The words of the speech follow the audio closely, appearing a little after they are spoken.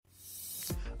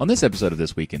On this episode of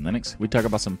This Week in Linux, we talk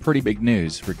about some pretty big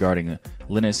news regarding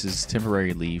Linus's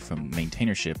temporary leave from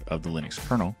maintainership of the Linux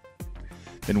kernel.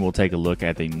 Then we'll take a look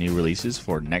at the new releases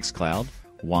for Nextcloud,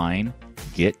 Wine,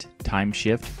 Git,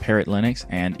 Timeshift, Parrot Linux,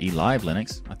 and Elive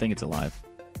Linux. I think it's Elive.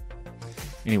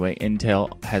 Anyway,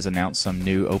 Intel has announced some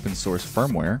new open source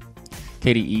firmware.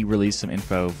 KDE released some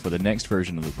info for the next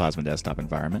version of the Plasma desktop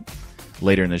environment.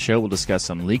 Later in the show, we'll discuss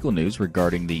some legal news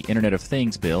regarding the Internet of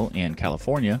Things bill in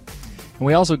California. And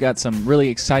we also got some really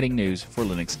exciting news for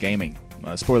Linux gaming.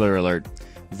 Spoiler alert,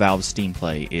 Valve's Steam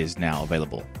Play is now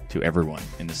available to everyone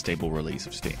in the stable release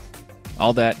of Steam.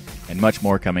 All that and much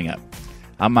more coming up.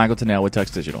 I'm Michael Tennell with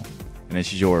Tux Digital, and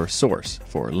this is your source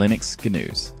for Linux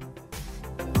news.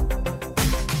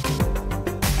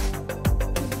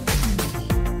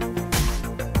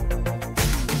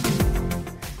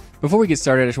 Before we get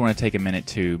started, I just want to take a minute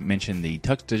to mention the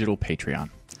Tux Digital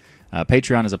Patreon.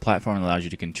 Patreon is a platform that allows you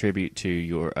to contribute to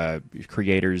your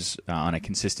creators on a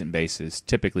consistent basis,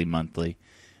 typically monthly,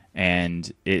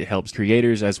 and it helps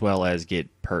creators as well as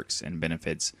get perks and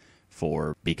benefits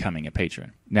for becoming a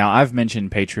patron. Now, I've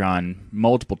mentioned Patreon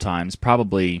multiple times,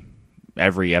 probably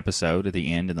every episode at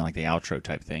the end and like the outro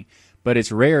type thing, but it's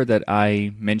rare that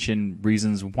I mention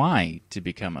reasons why to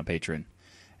become a patron.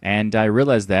 And I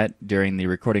realized that during the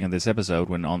recording of this episode,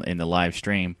 when in the live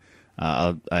stream,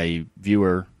 a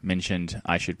viewer mentioned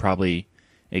I should probably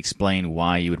explain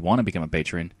why you would want to become a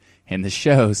patron in the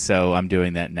show, so I'm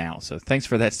doing that now. So thanks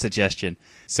for that suggestion.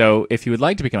 So if you would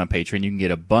like to become a patron, you can get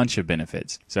a bunch of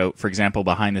benefits. So, for example,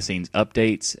 behind-the-scenes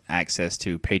updates, access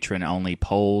to patron-only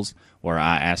polls, where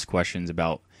I ask questions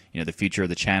about the future of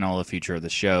the channel, the future of the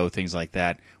show, things like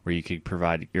that, where you could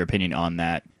provide your opinion on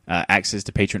that. Access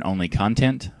to patron-only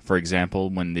content. For example,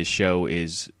 when this show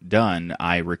is done,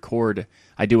 I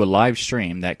do a live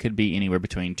stream that could be anywhere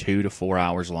between 2 to 4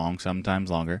 hours long,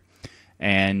 sometimes longer.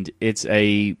 And it's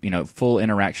a full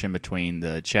interaction between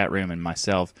the chat room and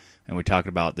myself, and we talk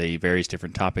about the various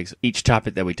different topics. Each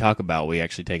topic that we talk about, we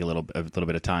actually take a little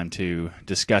bit of time to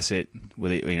discuss it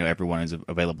with everyone is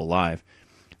available live.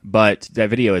 But that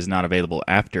video is not available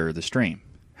after the stream.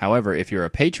 However, if you're a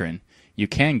patron, you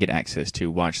can get access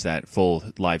to watch that full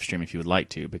live stream if you would like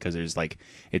to, because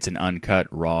it's an uncut,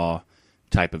 raw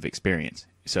type of experience.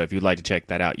 So if you'd like to check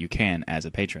that out, you can as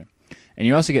a patron. And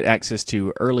you also get access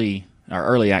to early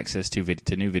access to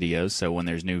new videos. So when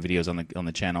there's new videos on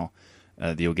the channel,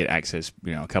 you'll get access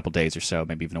a couple days or so,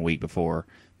 maybe even a week before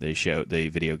the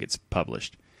video gets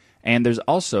published. And there's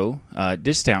also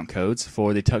discount codes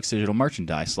for the Tux Digital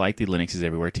merchandise, like the Linux is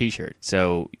Everywhere t-shirt.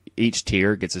 So each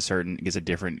tier gets a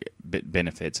different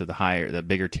benefit. So the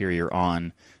bigger tier you're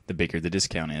on, the bigger the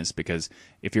discount is. Because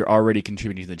if you're already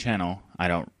contributing to the channel,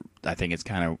 I think it's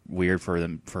kind of weird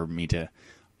for me to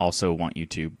also want you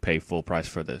to pay full price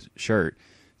for the shirt,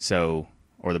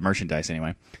 or the merchandise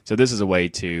anyway. So this is a way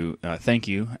to thank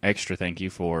you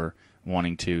for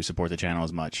wanting to support the channel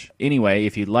as much. Anyway,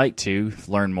 if you'd like to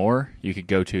learn more, you could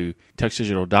go to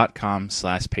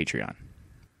tuxdigital.com/Patreon.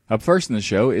 Up first in the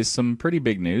show is some pretty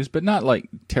big news, but not like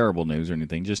terrible news or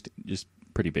anything, just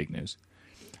pretty big news.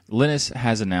 Linus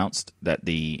has announced that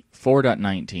the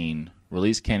 4.19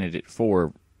 release candidate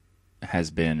 4 has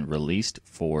been released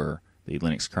for the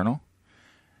Linux kernel.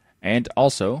 And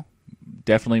also,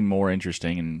 definitely more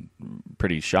interesting and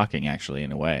pretty shocking actually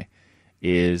in a way,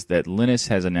 is that Linus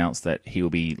has announced that he will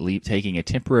be taking a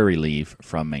temporary leave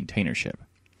from maintainership.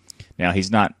 Now, he's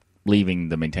not leaving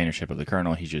the maintainership of the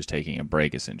kernel, he's just taking a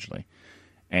break essentially.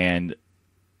 And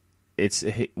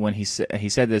when he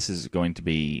said this is going to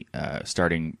be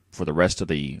starting for the rest of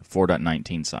the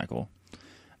 4.19 cycle,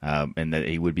 and that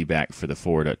he would be back for the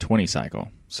 4.20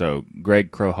 cycle. So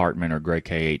Greg Crow-Hartman or Greg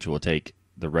KH will take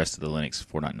the rest of the Linux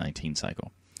 4.19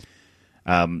 cycle.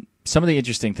 Some of the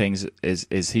interesting things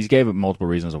is he gave multiple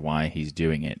reasons of why he's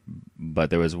doing it, but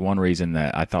there was one reason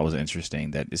that I thought was interesting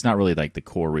that it's not really like the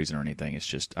core reason or anything. It's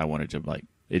just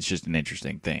it's just an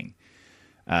interesting thing.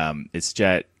 He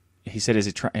said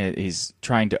he's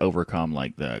trying to overcome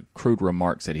like the crude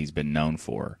remarks that he's been known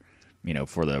for,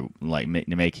 for the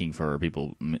making for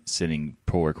people sending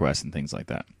pull requests and things like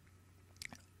that.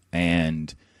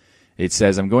 And it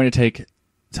says, I'm going to take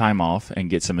time off and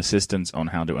get some assistance on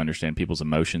how to understand people's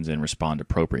emotions and respond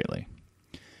appropriately.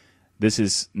 This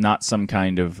is not some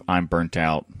kind of I'm burnt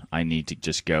out, I need to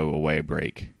just go away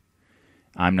break.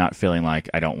 I'm not feeling like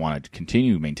I don't want to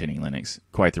continue maintaining Linux.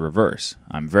 Quite the reverse.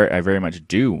 I very much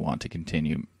do want to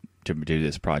continue to do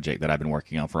this project that I've been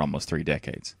working on for almost 3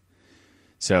 decades.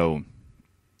 So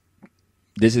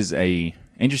this is a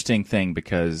interesting thing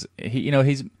because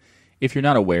he's if you're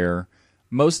not aware,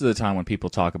 most of the time when people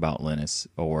talk about Linus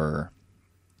or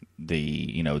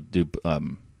do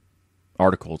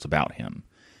articles about him,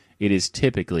 it is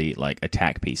typically like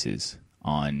attack pieces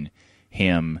on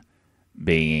him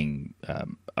being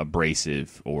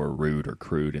abrasive or rude or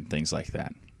crude and things like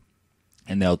that.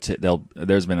 And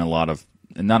there's been a lot of,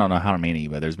 and I don't know how many,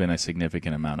 but there's been a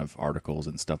significant amount of articles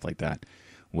and stuff like that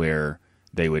where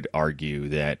they would argue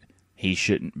that he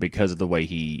shouldn't, because of the way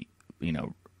he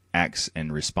acts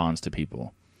and responds to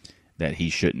people, that he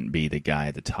shouldn't be the guy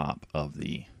at the top of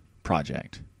the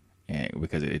project,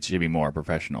 because it should be more a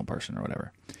professional person or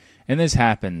whatever. And this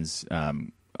happens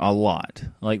a lot.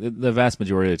 Like the vast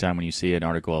majority of the time when you see an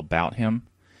article about him,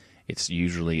 it's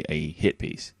usually a hit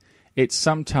piece. It's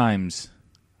sometimes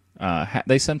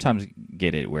they sometimes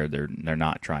get it where they're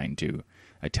not trying to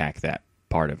attack that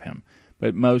part of him,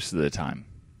 but most of the time,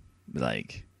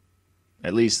 like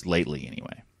at least lately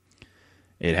anyway,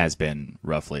 it has been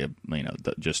roughly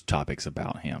just topics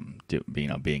about him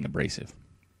being abrasive.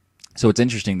 So it's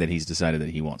interesting that he's decided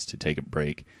that he wants to take a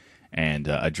break and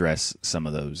address some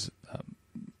of those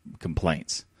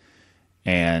complaints.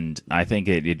 And I think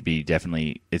it'd be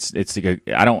definitely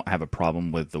I don't have a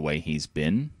problem with the way he's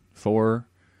been for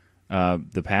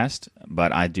the past,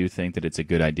 but I do think that it's a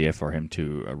good idea for him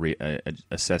to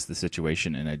assess the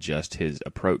situation and adjust his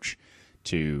approach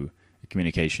to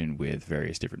communication with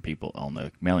various different people on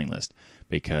the mailing list,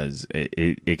 because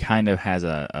it kind of has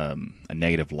a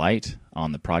negative light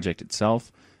on the project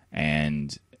itself,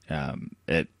 and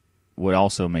it would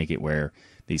also make it where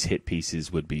these hit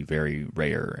pieces would be very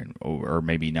rare or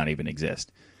maybe not even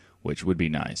exist, which would be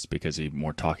nice because you're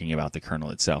more talking about the kernel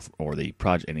itself or the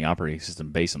project and the operating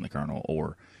system based on the kernel,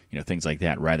 or things like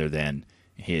that, rather than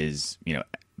his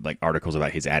like articles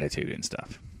about his attitude and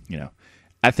stuff.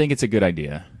 I think it's a good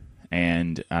idea.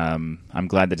 And I'm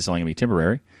glad that it's only going to be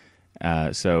temporary.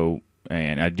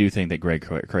 And I do think that Greg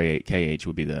KH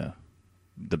would be the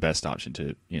best option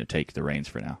to take the reins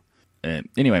for now.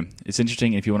 Anyway, it's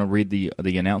interesting. If you want to read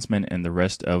the announcement and the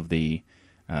rest of the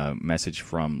message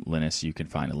from Linus, you can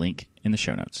find a link in the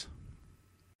show notes.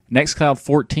 Nextcloud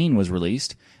 14 was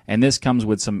released, and this comes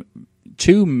with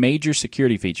two major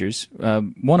security features,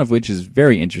 one of which is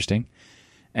very interesting.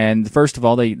 And first of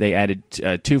all, they added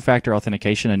two-factor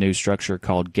authentication, a new structure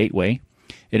called Gateway.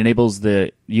 It enables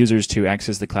the users to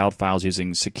access the cloud files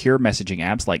using secure messaging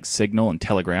apps like Signal and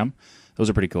Telegram. Those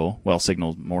are pretty cool. Well,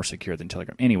 Signal's more secure than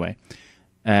Telegram. Anyway,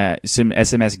 some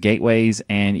SMS gateways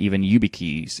and even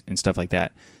YubiKeys and stuff like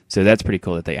that. So that's pretty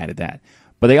cool that they added that.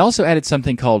 But they also added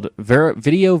something called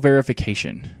video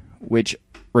verification, which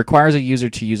requires a user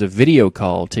to use a video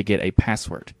call to get a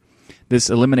password. This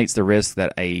eliminates the risk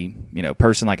that a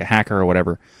person like a hacker or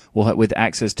whatever with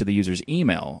access to the user's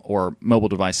email or mobile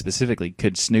device specifically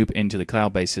could snoop into the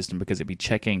cloud-based system, because it'd be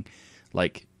checking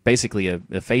like basically a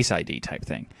Face ID type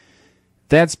thing.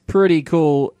 That's pretty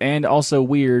cool and also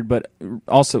weird, but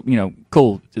also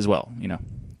cool as well.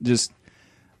 Just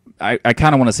I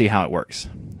kind of want to see how it works.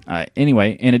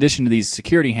 Anyway, in addition to these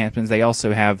security enhancements, they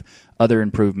also have other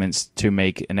improvements to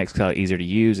make Nextcloud easier to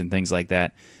use and things like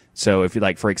that. So if you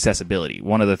like, for accessibility,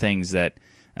 one of the things that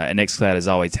Nextcloud has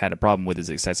always had a problem with is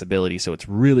accessibility. So it's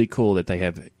really cool that they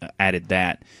have added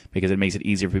that, because it makes it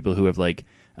easier for people who have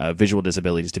visual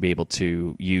disabilities to be able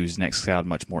to use Nextcloud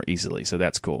much more easily. So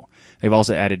that's cool. They've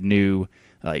also added new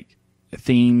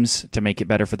themes to make it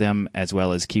better for them, as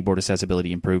well as keyboard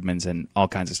accessibility improvements and all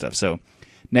kinds of stuff. So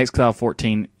Nextcloud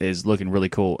 14 is looking really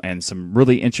cool and some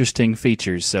really interesting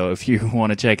features. So if you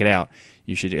want to check it out,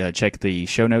 you should check the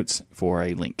show notes for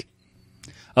a link.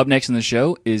 Up next in the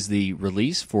show is the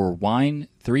release for Wine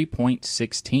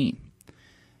 3.16.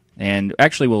 And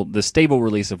actually, the stable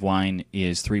release of Wine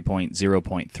is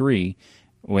 3.0.3,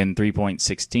 when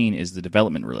 3.16 is the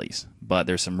development release. But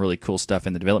there's some really cool stuff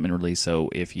in the development release, so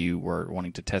if you were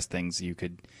wanting to test things, you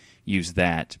could use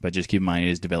that. But just keep in mind,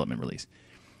 it is development release.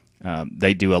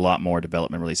 They do a lot more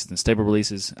development releases than stable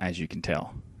releases, as you can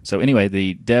tell. So anyway,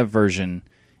 the dev version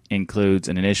includes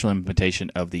an initial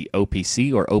implementation of the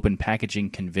OPC, or Open Packaging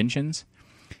Conventions,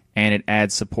 and it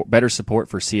adds better support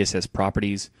for CSS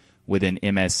properties within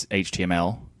MS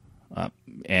HTML,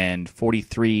 and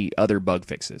 43 other bug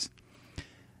fixes.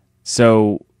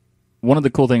 So one of the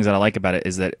cool things that I like about it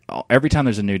is that every time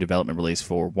there's a new development release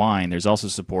for Wine, there's also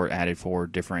support added for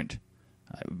different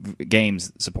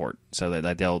games support, so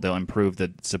that they'll improve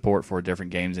the support for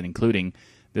different games, and including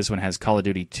this one has Call of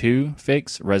Duty 2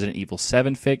 fix, Resident Evil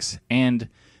 7 fix, and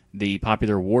the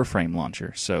popular Warframe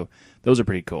launcher. So those are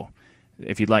pretty cool.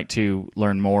 If you'd like to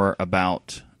learn more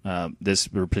about this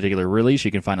particular release,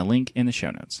 you can find a link in the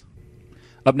show notes.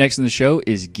 Up next in the show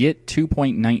is Git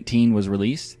 2.19 was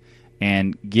released,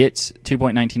 And Git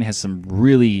 2.19 has some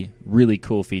really, really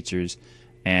cool features,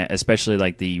 especially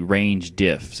like the range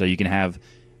diff. So you can have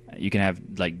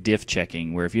like diff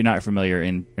checking, where if you're not familiar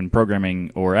in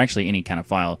programming or actually any kind of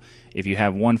file, if you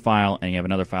have one file and you have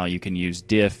another file, you can use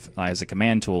diff as a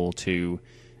command tool to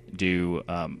do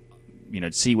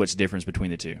see what's the difference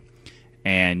between the two.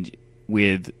 And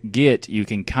with Git, you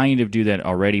can kind of do that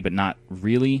already, but not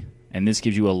really. And this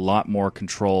gives you a lot more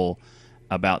control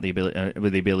about the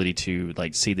ability to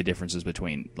like see the differences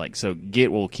between, like, so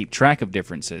Git will keep track of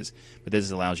differences, but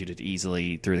this allows you to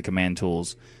easily, through the command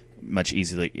tools, much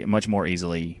more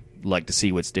easily, like, to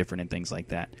see what's different and things like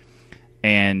that.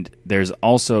 And there's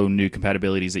also new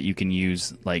compatibilities that you can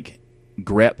use, like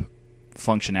grep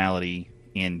functionality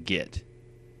in Git.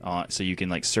 So you can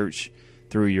like search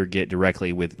through your Git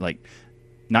directly with, like,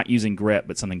 not using grep,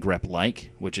 but something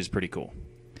grep-like, which is pretty cool.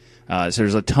 So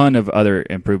there's a ton of other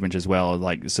improvements as well,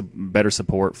 like better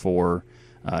support for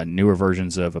newer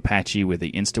versions of Apache with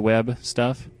the InstaWeb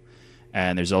stuff.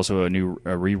 And there's also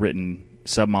a rewritten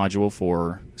submodule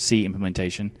for C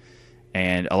implementation,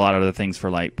 and a lot of other things for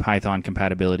like Python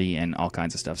compatibility and all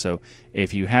kinds of stuff. So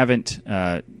if you haven't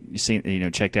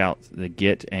checked out the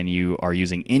Git and you are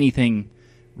using anything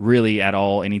really at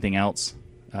all, anything else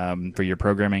for your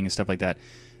programming and stuff like that,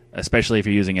 especially if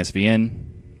you're using SVN,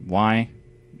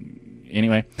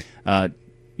 anyway,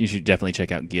 you should definitely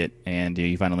check out Git, and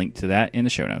you find a link to that in the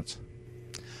show notes.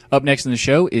 Up next in the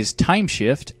show is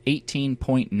Timeshift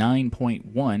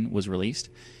 18.9.1 was released,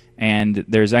 and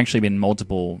there's actually been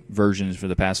multiple versions for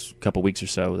the past couple weeks or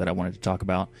so that I wanted to talk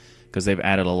about because they've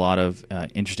added a lot of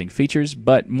interesting features.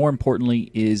 But more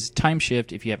importantly is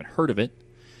Timeshift, if you haven't heard of it,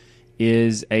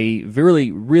 is a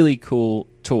really, really cool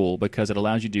tool because it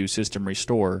allows you to do system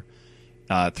restore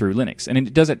through Linux, and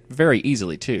it does it very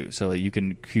easily too. So you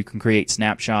can create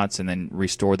snapshots and then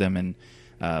restore them, and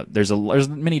there's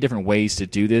many different ways to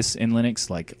do this in Linux,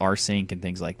 like rsync and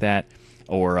things like that.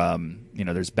 Or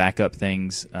there's backup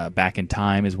things. Back in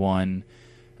time is one.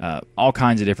 All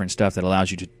kinds of different stuff that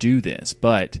allows you to do this.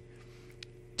 But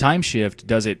Timeshift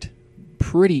does it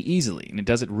pretty easily, and it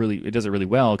does it really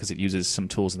well because it uses some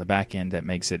tools in the back end that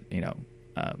makes it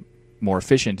more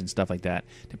efficient and stuff like that,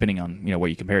 depending on what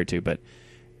you compare it to. But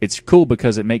it's cool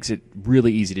because it makes it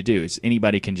really easy to do.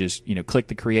 Anybody can just click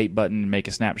the create button and make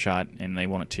a snapshot, and they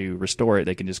want it to restore it,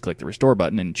 they can just click the restore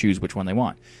button and choose which one they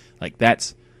want. Like,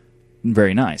 that's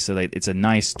very nice. So it's a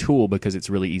nice tool because it's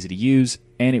really easy to use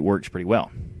and it works pretty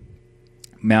well.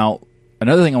 Now,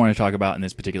 another thing I want to talk about in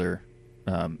this particular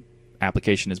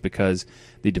application is because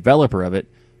the developer of it,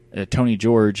 Tony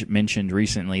George, mentioned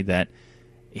recently that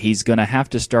he's going to have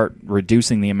to start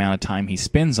reducing the amount of time he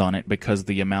spends on it because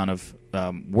the amount of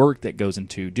work that goes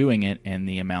into doing it and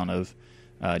the amount of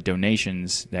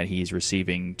donations that he's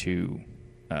receiving to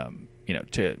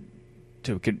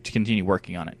continue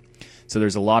working on it. So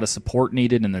there's a lot of support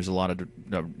needed and there's a lot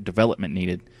of development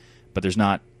needed, but there's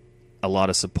not a lot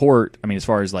of support, as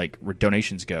far as like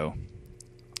donations go.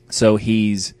 So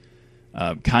he's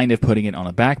kind of putting it on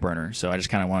a back burner. So I just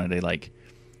kind of wanted to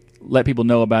let people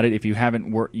know about it. If you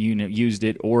haven't used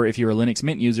it, or if you're a Linux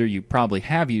Mint user, you probably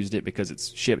have used it because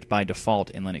it's shipped by default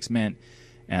in Linux Mint.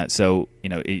 It's a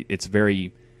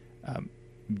very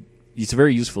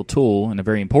useful tool and a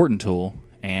very important tool.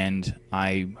 And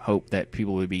I hope that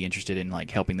people would be interested in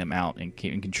helping them out and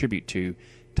contribute to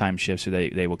Timeshift, so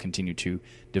they will continue to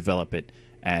develop it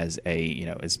as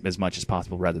as much as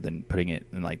possible, rather than putting it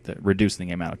in reducing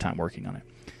the amount of time working on it.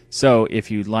 So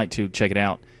if you'd like to check it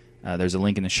out, there's a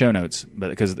link in the show notes.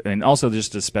 And also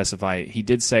just to specify, he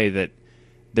did say that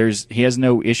he has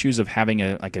no issues of having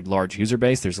a large user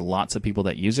base. There's lots of people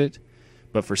that use it,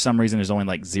 but for some reason there's only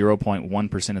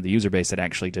 0.1% of the user base that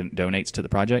actually donates to the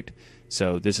project.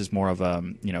 So this is more of a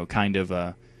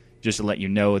just to let you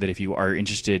know that if you are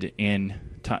interested in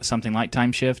something like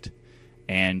Timeshift,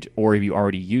 or if you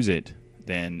already use it,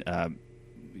 then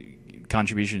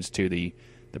contributions to the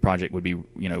project would be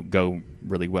go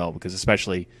really well, because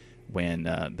especially when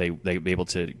they be able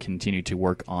to continue to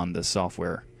work on the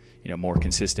software more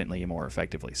consistently and more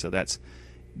effectively. So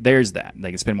there's that. They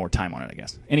can spend more time on it, I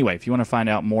guess. Anyway, if you want to find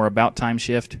out more about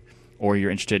Timeshift, or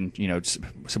you're interested in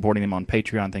supporting them on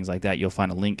Patreon, things like that, you'll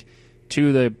find a link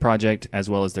to the project as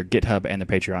well as their GitHub and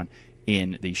their Patreon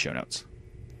in the show notes.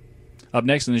 Up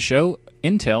next in the show,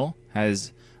 Intel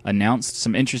has announced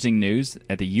some interesting news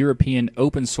at the European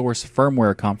Open Source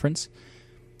Firmware Conference.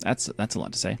 That's a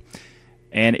lot to say.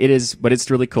 And but it's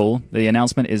really cool. The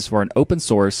announcement is for an open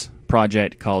source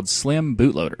project called Slim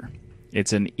Bootloader.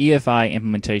 It's an EFI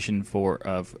implementation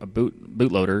of a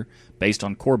bootloader based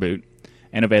on Coreboot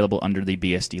and available under the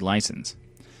BSD license.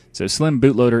 So Slim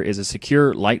Bootloader is a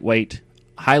secure, lightweight,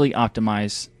 highly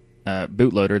optimized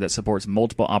bootloader that supports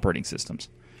multiple operating systems.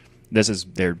 This is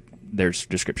their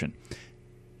description.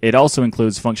 It also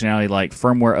includes functionality like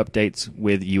firmware updates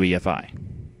with UEFI.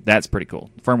 That's pretty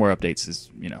cool. Firmware updates is,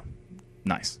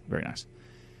 nice, very nice.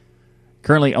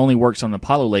 Currently only works on the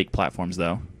Apollo Lake platforms,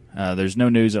 though. There's no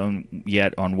news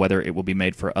yet on whether it will be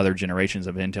made for other generations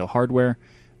of Intel hardware,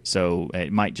 so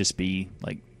it might just be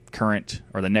like current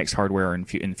or the next hardware or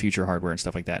in future hardware and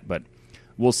stuff like that. But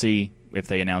we'll see if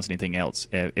they announce anything else.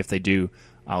 If they do,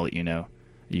 I'll let you know.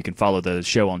 You can follow the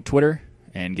show on Twitter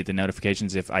and get the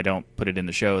notifications if I don't put it in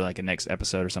the show, like a next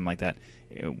episode or something like that.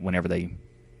 Whenever they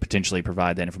potentially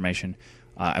provide that information,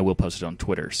 I will post it on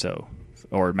Twitter,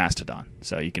 or Mastodon.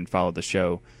 So you can follow the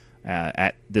show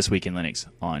at This Week in Linux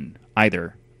on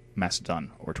either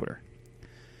Mastodon or Twitter.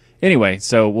 Anyway,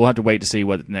 so we'll have to wait to see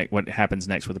what happens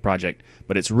next with the project.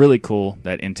 But it's really cool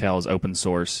that Intel is open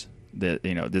source.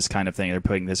 This kind of thing. They're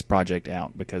putting this project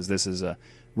out because this is a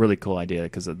really cool idea.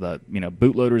 Because the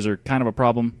bootloaders are kind of a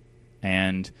problem,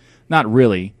 and not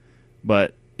really,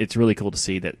 but it's really cool to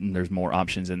see that there's more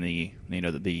options in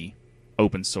the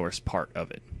open source part of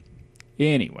it.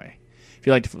 Anyway, if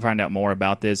you'd like to find out more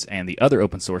about this and the other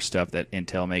open source stuff that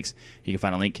Intel makes, you can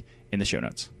find a link in the show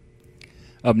notes.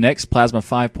 Up next, Plasma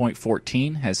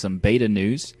 5.14 has some beta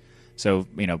news. So,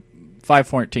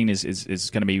 5.14 is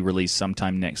going to be released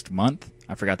sometime next month.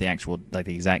 I forgot the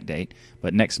exact date,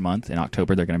 but next month in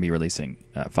October they're going to be releasing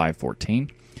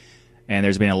 5.14. And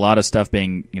there's been a lot of stuff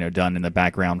being done in the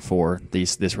background for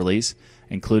this release,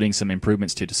 including some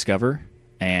improvements to Discover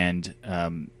and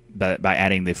by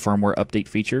adding the firmware update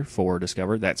feature for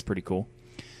Discover. That's pretty cool.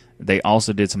 They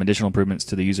also did some additional improvements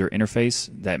to the user interface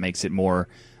that makes it more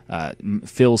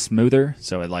feel smoother.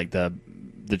 So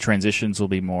the transitions will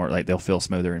be more they'll feel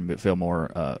smoother and feel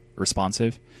more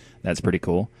responsive. That's pretty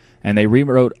cool. And they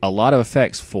rewrote a lot of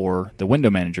effects for the window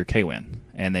manager KWin,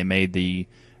 and they made the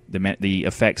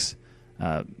effects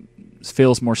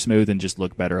feels more smooth and just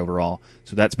look better overall.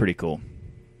 So that's pretty cool.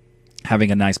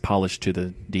 Having a nice polish to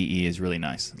the DE is really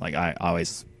nice. Like I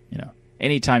always,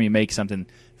 anytime you make something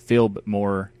feel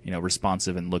more,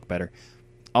 responsive and look better,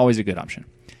 always a good option.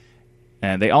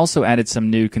 And they also added some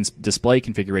new display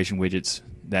configuration widgets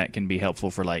that can be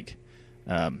helpful for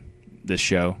this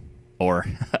show or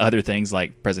other things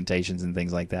like presentations and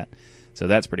things like that. So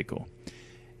that's pretty cool.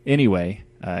 Anyway,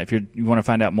 if you want to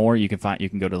find out more, you can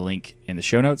go to the link in the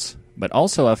show notes. But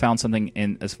also, I found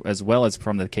something as well as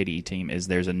from the KDE team is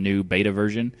there's a new beta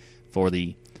version for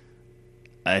the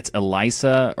it's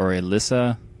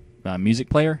Elisa music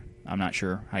player. I'm not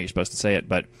sure how you're supposed to say it,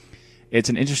 but it's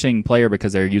an interesting player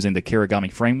because they're using the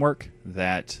Kirigami framework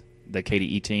that the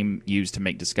KDE team used to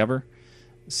make Discover,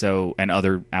 and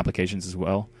other applications as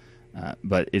well.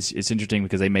 But it's interesting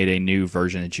because they made a new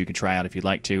version that you can try out if you'd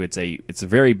like to. It's a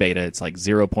very beta. It's like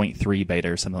 0.3 beta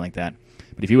or something like that.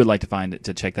 But if you would like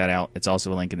to check that out, it's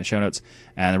also a link in the show notes.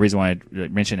 And the reason why I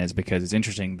mention it is because it's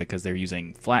interesting because they're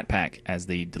using Flatpak as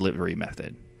the delivery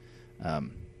method.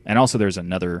 And also there's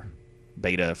another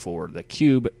beta for the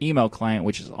Cube email client,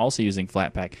 which is also using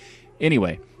Flatpak.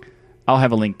 Anyway, I'll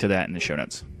have a link to that in the show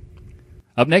notes.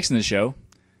 Up next in the show,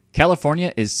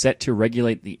 California is set to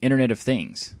regulate the Internet of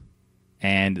Things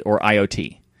or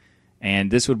IoT. And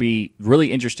this would be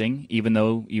really interesting, even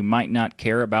though you might not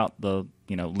care about the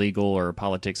legal or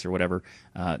politics or whatever.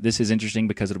 This is interesting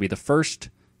because it'll be the first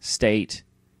state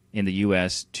in the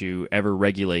U.S. to ever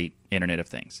regulate Internet of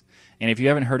Things. And if you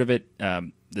haven't heard of it,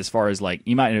 as far as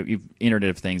you might know Internet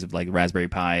of Things of Raspberry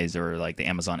Pis or the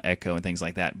Amazon Echo and things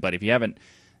like that. But if you haven't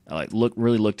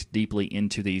really looked deeply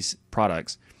into these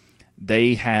products,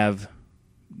 they have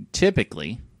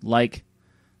typically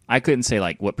I couldn't say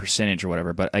what percentage or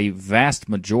whatever, but a vast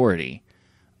majority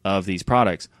of these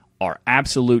products are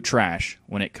absolute trash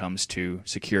when it comes to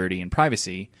security and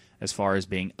privacy, as far as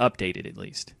being updated at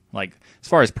least. As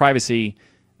far as privacy,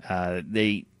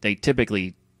 they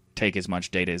typically take as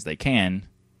much data as they can,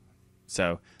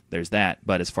 so there's that.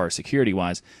 But as far as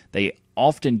security-wise, they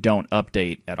often don't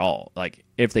update at all.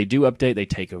 If they do update, they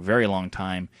take a very long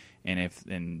time, and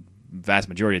in vast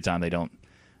majority of the time, they don't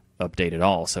update at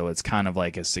all. So it's kind of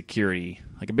a big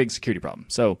security problem.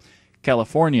 So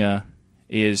California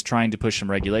is trying to push some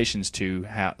regulations to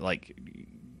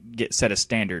set a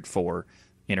standard for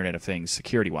Internet of Things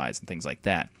security-wise and things like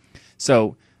that.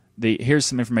 So here's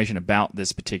some information about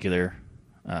this particular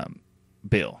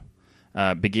bill.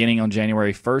 Beginning on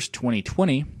January 1st,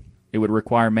 2020, it would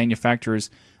require manufacturers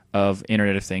of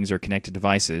Internet of Things or connected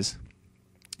devices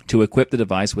to equip the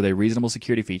device with a reasonable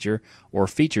security feature or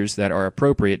features that are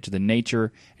appropriate to the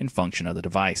nature and function of the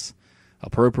device.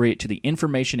 appropriate to the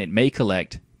information it may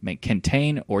collect, may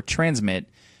contain, or transmit,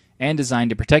 and designed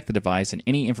to protect the device and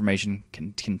any information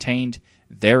contained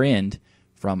therein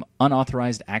from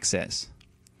unauthorized access.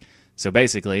 So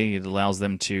basically, it allows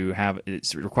them to have,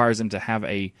 it requires them to have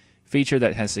a feature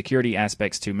that has security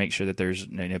aspects to make sure that there's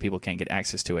people can't get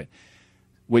access to it,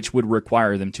 which would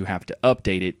require them to have to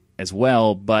update it as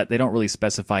well, but they don't really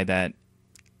specify that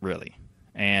really.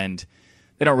 And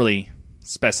they don't really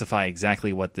specify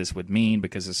exactly what this would mean,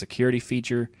 because a security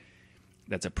feature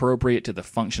that's appropriate to the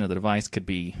function of the device could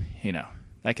be,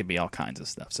 that could be all kinds of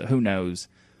stuff. So who knows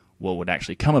what would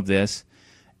actually come of this.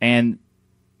 And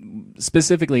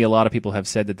specifically, a lot of people have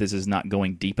said that this is not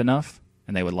going deep enough,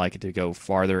 and they would like it to go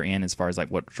farther in as far as like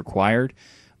what's required.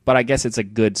 But I guess it's a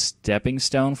good stepping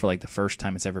stone for like the first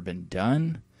time it's ever been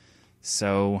done.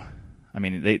 So, I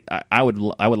mean, I would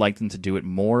like them to do it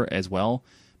more as well,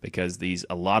 because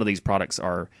a lot of these products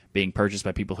are being purchased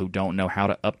by people who don't know how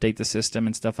to update the system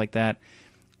and stuff like that,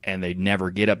 and they never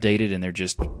get updated, and they're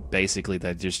just basically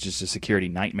just a security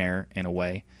nightmare in a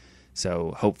way.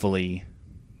 So hopefully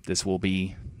this will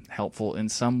be helpful in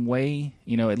some way,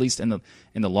 at least in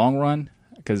the long run,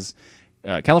 because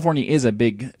California is a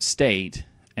big state,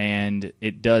 and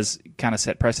it does kind of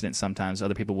set precedent sometimes.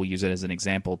 Other people will use it as an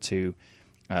example to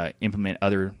implement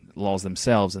other laws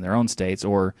themselves in their own states,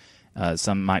 or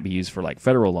some might be used for like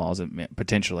federal laws,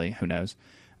 potentially. Who knows?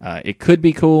 It could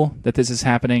be cool that this is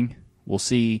happening. We'll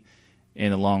see in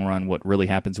the long run what really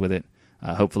happens with it.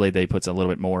 Hopefully they put a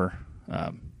little bit more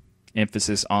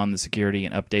emphasis on the security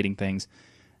and updating things.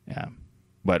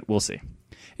 But we'll see.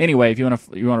 Anyway, if you want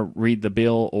to read the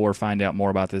bill or find out more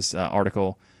about this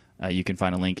article, you can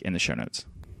find a link in the show notes.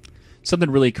 Something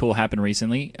really cool happened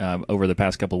recently, over the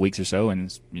past couple of weeks or so,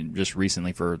 and just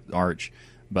recently for Arch.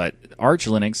 But Arch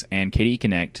Linux and KDE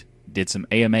Connect did some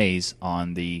AMAs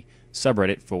on the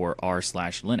subreddit for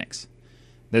r/Linux.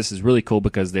 This is really cool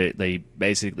because they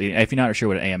basically, if you're not sure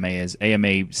what an AMA is,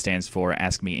 AMA stands for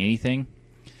Ask Me Anything.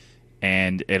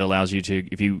 And it allows you to,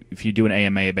 if you do an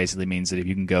AMA, it basically means that if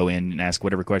you can go in and ask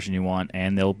whatever question you want,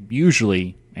 and they'll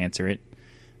usually answer it.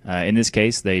 In this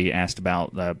case, they asked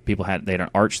about they had an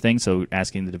Arch thing, so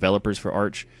asking the developers for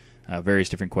Arch various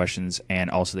different questions,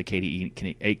 and also the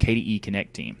KDE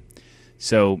Connect team.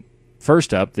 So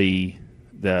first up, the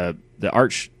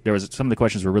Arch, there was some of the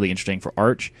questions were really interesting for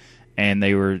Arch, and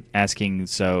they were asking,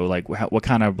 so like what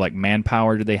kind of like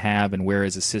manpower do they have, and where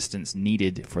is assistance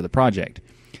needed for the project?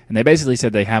 And they basically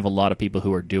said they have a lot of people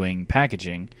who are doing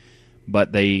packaging,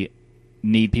 but they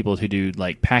need people to do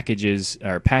like packages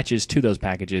or patches to those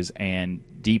packages and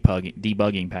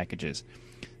debugging packages.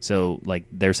 So like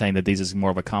they're saying that these is more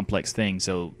of a complex thing.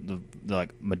 So the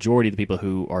like majority of the people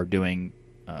who are doing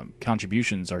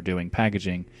contributions are doing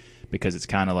packaging, because it's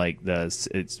kind of like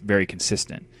it's very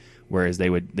consistent. Whereas they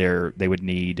would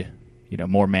need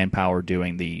more manpower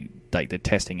doing the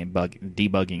testing and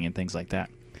debugging and things like that.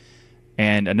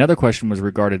 And another question was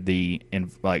regarded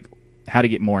how to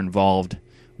get more involved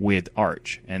with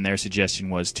Arch, and their suggestion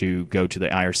was to go to the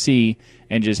IRC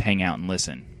and just hang out and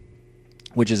listen,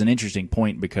 which is an interesting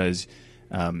point, because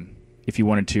if you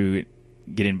wanted to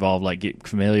get involved, like get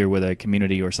familiar with a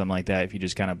community or something like that, if you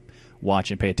just kind of watch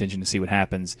and pay attention to see what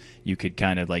happens, you could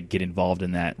kind of like get involved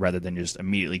in that rather than just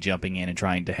immediately jumping in and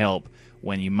trying to help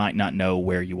when you might not know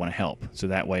where you want to help. So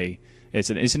that way, it's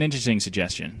an interesting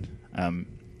suggestion.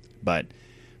 But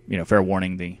fair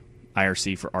warning, the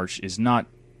IRC for Arch is not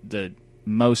the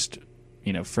most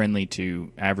friendly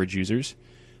to average users.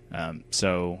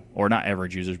 Or not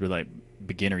average users, but like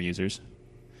beginner users.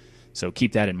 So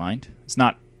keep that in mind. It's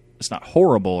not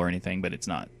horrible or anything, but it's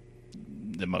not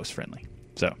the most friendly.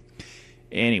 So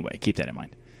anyway, keep that in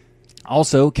mind.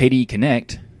 Also, KDE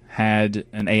Connect had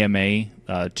an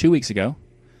AMA 2 weeks ago,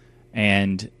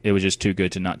 and it was just too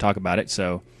good to not talk about it.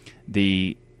 So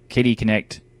the KDE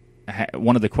Connect,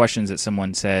 one of the questions that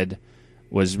someone said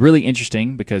was really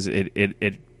interesting, because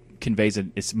it conveys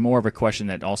it's more of a question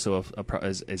that also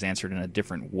is answered in a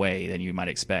different way than you might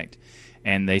expect.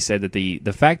 And they said that the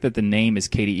fact that the name is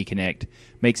KDE Connect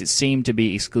makes it seem to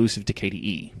be exclusive to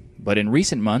KDE. But in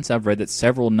recent months, I've read that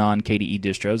several non-KDE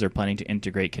distros are planning to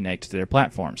integrate Connect to their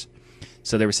platforms.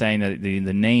 So they were saying that the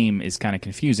name is kind of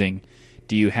confusing.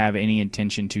 Do you have any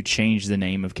intention to change the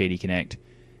name of KDE Connect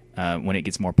when it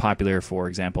gets more popular, for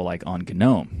example, like on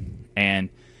GNOME? And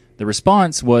the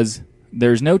response was,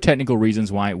 there's no technical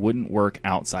reasons why it wouldn't work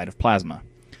outside of Plasma.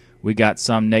 We got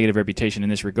some negative reputation in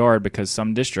this regard because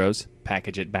some distros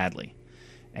package it badly.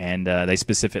 And they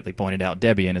specifically pointed out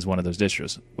Debian as one of those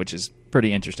distros, which is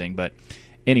pretty interesting. But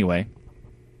anyway,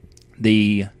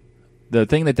 the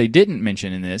thing that they didn't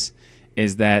mention in this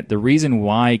is that the reason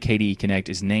why KDE Connect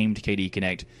is named KDE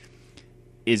Connect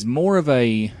is more of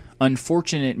a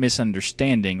unfortunate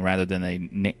misunderstanding rather than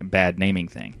a bad naming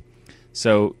thing.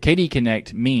 So KDE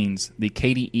Connect means the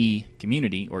KDE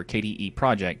community or KDE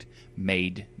project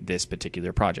made this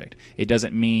particular project. It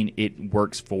doesn't mean it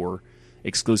works for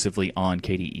exclusively on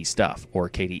KDE stuff or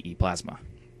KDE Plasma.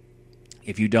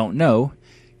 If you don't know,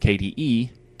 KDE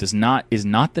is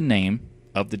not the name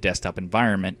of the desktop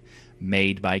environment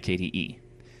made by KDE.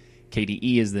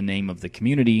 KDE is the name of the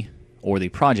community or the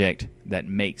project that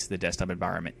makes the desktop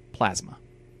environment Plasma.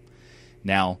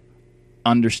 Now,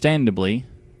 understandably,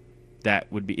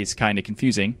 it's kind of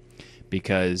confusing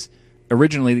because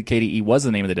originally the KDE was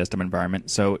the name of the desktop environment,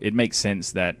 so it makes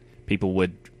sense that people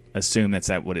would assume that's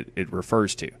what it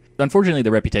refers to. Unfortunately,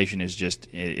 the reputation is just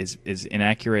is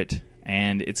inaccurate,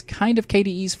 and it's kind of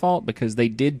KDE's fault because they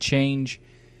did change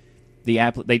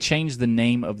they changed the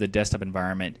name of the desktop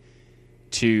environment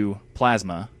to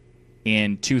Plasma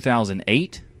in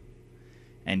 2008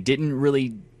 and didn't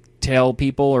really tell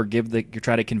people or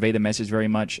try to convey the message very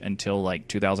much until like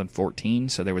 2014.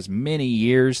 So there was many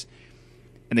years,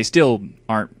 and they still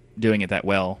aren't doing it that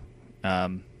well.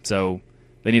 So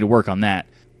they need to work on that.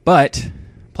 But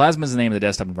Plasma is the name of the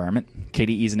desktop environment.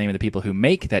 KDE is the name of the people who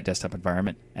make that desktop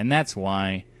environment, and that's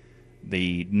why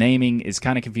the naming is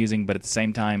kind of confusing, but at the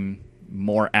same time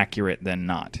more accurate than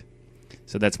not.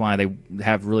 So that's why they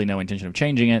have really no intention of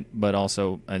changing it, but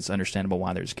also it's understandable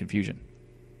why there's confusion.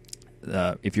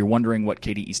 If you're wondering what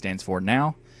KDE stands for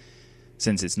now,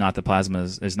 since it's not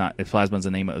Plasma's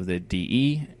the name of the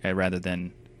DE rather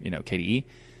than KDE,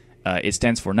 it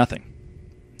stands for nothing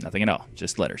at all,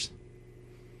 just letters.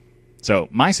 So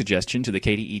my suggestion to the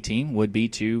KDE team would be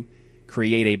to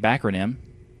create a backronym,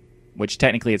 which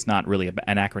technically it's not really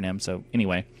an acronym. So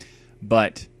anyway,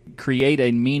 but create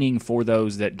a meaning for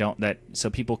those so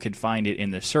people could find it in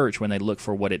the search when they look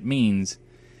for what it means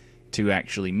to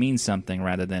actually mean something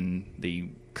rather than the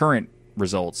current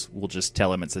results will just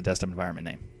tell them it's a desktop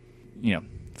environment name.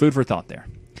 Food for thought there.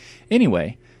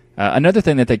 Anyway, another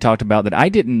thing that they talked about that I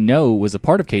didn't know was a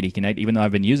part of KDE Connect, even though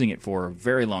I've been using it for a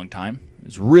very long time.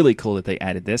 It's really cool that they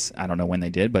added this. I don't know when they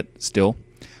did, but still.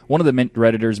 One of the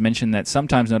Redditors mentioned that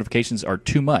sometimes notifications are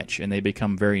too much and they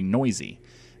become very noisy,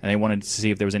 and they wanted to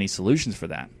see if there was any solutions for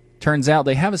that. Turns out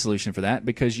they have a solution for that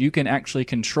because you can actually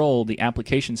control the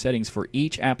application settings for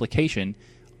each application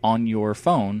on your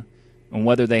phone and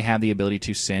whether they have the ability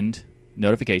to send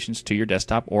notifications to your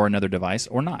desktop or another device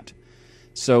or not.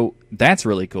 So that's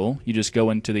really cool. You just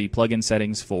go into the plugin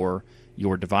settings for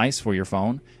your device, for your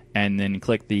phone, and then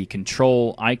click the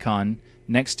control icon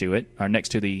next to it, or next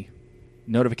to the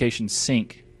notification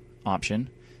sync option.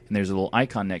 And there's a little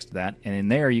icon next to that, and in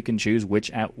there you can choose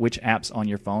which apps on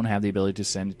your phone have the ability to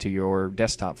send to your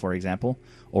desktop, for example,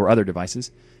 or other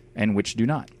devices, and which do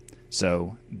not.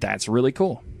 So that's really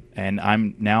cool, and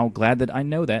I'm now glad that I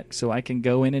know that, so I can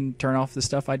go in and turn off the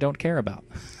stuff I don't care about.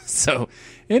 So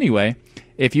anyway,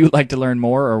 if you'd like to learn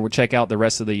more or check out the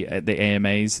rest of the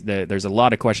AMAs, there's a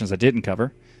lot of questions I didn't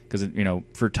cover because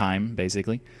for time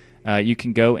basically. You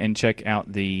can go and check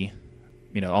out the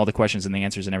all the questions and the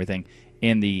answers and everything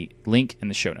in the link in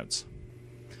the show notes.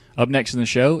 Up next in the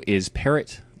show is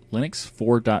Parrot Linux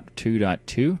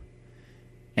 4.2.2.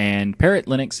 And Parrot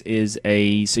Linux is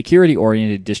a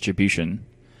security-oriented distribution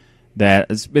that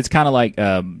it's kind of like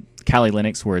Kali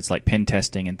Linux, where it's like pen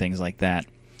testing and things like that.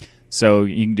 So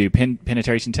you can do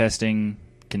penetration testing,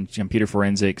 computer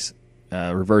forensics,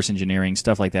 reverse engineering,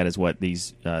 stuff like that is what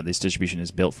this distribution is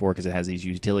built for, because it has these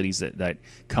utilities that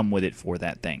come with it for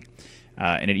that thing.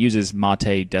 And it uses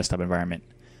Mate desktop environment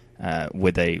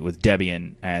with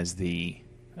Debian as the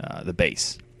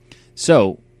base.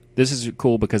 So this is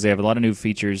cool because they have a lot of new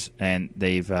features, and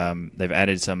they've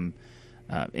added some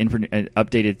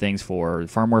updated things for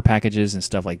firmware packages and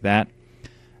stuff like that.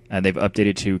 They've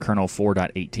updated to kernel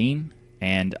 4.18.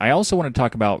 And I also want to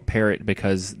talk about Parrot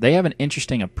because they have an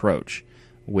interesting approach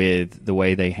with the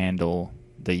way they handle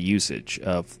the usage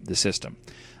of the system.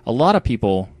 A lot of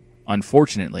people,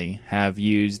 unfortunately, have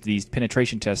used these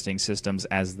penetration testing systems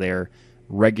as their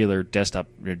regular desktop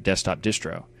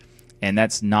distro, and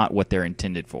that's not what they're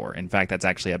intended for. In fact, that's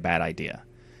actually a bad idea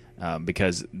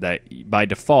because by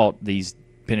default, these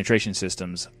penetration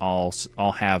systems all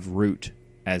have root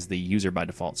as the user by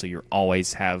default, so you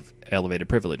always have elevated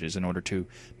privileges in order to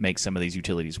make some of these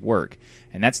utilities work,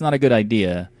 and that's not a good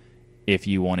idea if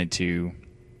you wanted to.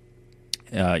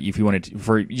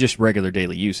 For just regular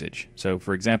daily usage. So,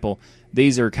 for example,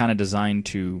 these are kind of designed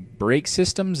to break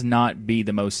systems, not be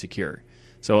the most secure.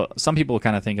 So some people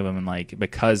kind of think of them in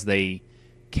because they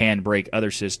can break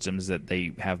other systems that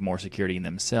they have more security in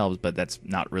themselves, but that's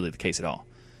not really the case at all.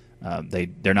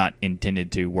 They're not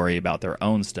intended to worry about their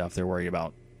own stuff. They're worried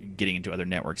about getting into other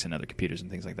networks and other computers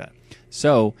and things like that.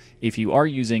 So if you are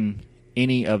using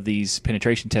any of these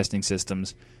penetration testing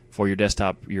systems for your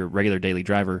desktop, your regular daily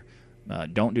driver,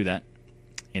 don't do that.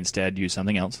 Instead, use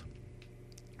something else.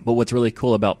 But what's really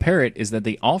cool about Parrot is that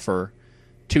they offer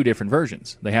two different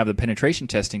versions. They have the penetration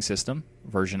testing system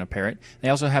version of Parrot. They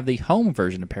also have the home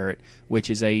version of Parrot, which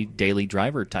is a daily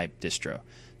driver type distro.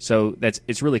 So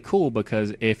it's really cool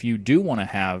because if you do want to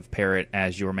have Parrot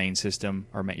as your main system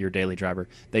or your daily driver,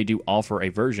 they do offer a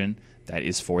version that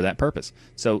is for that purpose.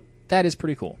 So that is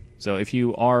pretty cool. So if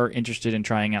you are interested in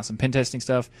trying out some pen testing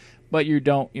stuff, but you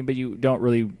don't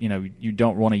really, you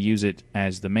don't want to use it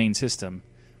as the main system,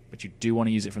 but you do want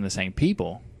to use it from the same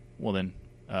people, well then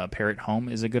Parrot Home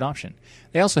is a good option.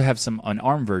 They also have an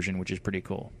ARM version, which is pretty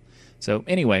cool. So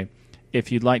anyway, if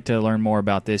you'd like to learn more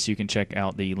about this, you can check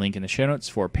out the link in the show notes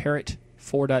for Parrot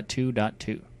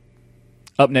 4.2.2.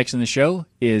 Up next in the show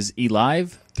is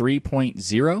Elive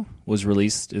 3.0 was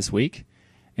released this week,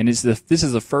 and this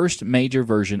is the first major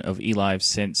version of Elive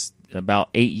since about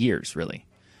 8 years, really.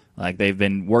 Like, they've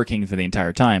been working for the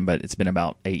entire time, but it's been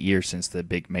about 8 years since the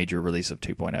big major release of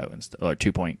 2.0 or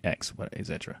 2.x,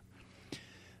 etc.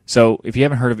 So if you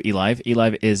haven't heard of Elive,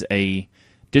 Elive is a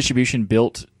distribution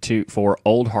built for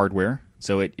old hardware.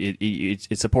 So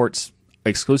it supports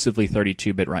exclusively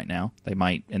 32-bit right now. They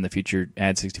might in the future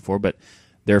add 64, but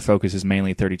their focus is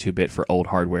mainly 32-bit for old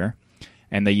hardware.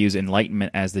 And they use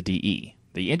Enlightenment as the DE.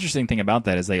 The interesting thing about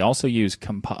that is they also use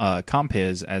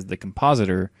Compiz as the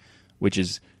compositor, which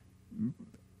is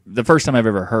the first time I've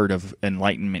ever heard of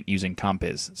Enlightenment using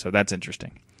Compiz. So that's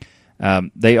interesting.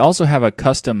 They also have a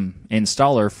custom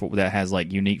installer that has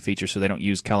like unique features, so they don't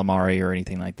use Calamari or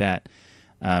anything like that.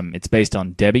 It's based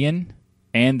on Debian,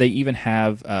 and they even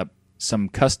have some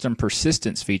custom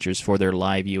persistence features for their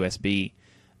live USB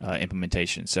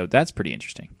implementation. So that's pretty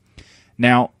interesting.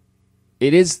 Now,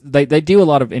 they do a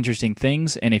lot of interesting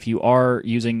things, and if you are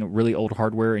using really old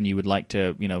hardware and you would like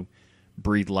to,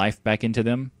 breathe life back into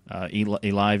them,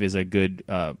 Elive is a good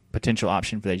potential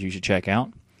option for that you should check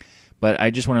out. But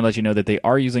I just want to let you know that they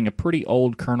are using a pretty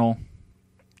old kernel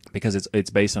because it's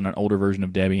based on an older version of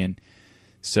Debian.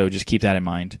 So just keep that in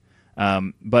mind.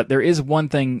 But there is one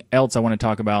thing else I want to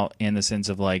talk about in the sense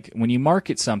of, like, when you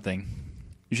market something,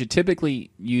 you should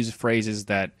typically use phrases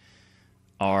that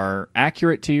are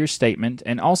accurate to your statement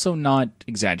and also not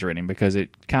exaggerating because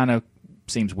it kind of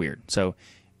seems weird. So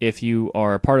if you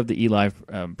are a part of the Elive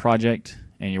project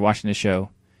and you're watching this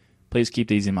show, please keep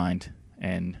these in mind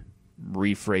and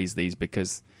rephrase these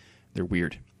because they're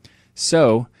weird.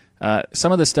 So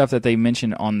some of the stuff that they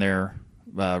mention on their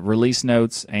release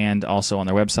notes and also on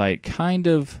their website kind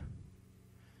of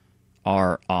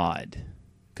are odd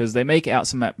because they make out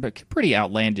some pretty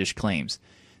outlandish claims.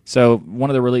 So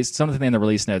something in the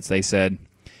release notes, they said,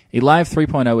 Elive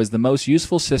 3.0 is the most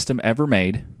useful system ever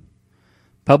made,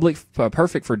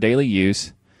 perfect for daily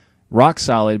use, rock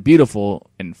solid,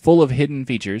 beautiful, and full of hidden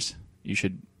features. You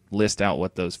should list out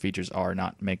what those features are,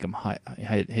 not make them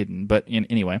hidden. But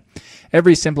anyway, with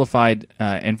every simplified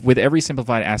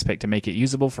aspect to make it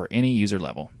usable for any user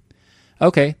level.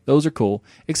 Okay, those are cool,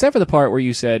 except for the part where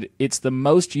you said it's the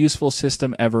most useful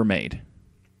system ever made.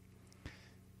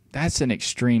 That's an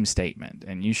extreme statement,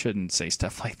 and you shouldn't say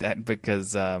stuff like that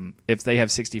because if they have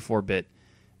 64-bit,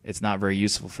 it's not very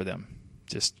useful for them.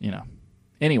 Just,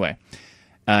 Anyway,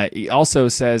 it also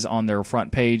says on their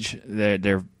front page that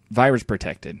they're virus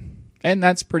protected, and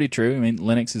that's pretty true. I mean,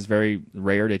 Linux is very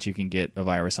rare that you can get a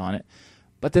virus on it.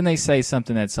 But then they say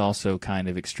something that's also kind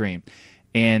of extreme,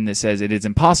 and it says it is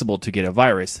impossible to get a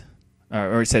virus,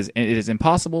 or it says it is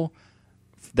impossible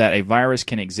that a virus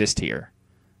can exist here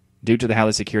due to how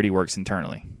the security works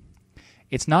internally.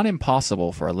 It's not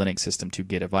impossible for a Linux system to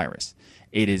get a virus.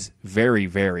 It is very,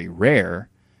 very rare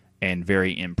and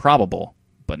very improbable,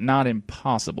 but not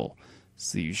impossible.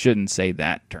 So you shouldn't say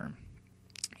that term.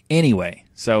 Anyway,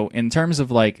 so in terms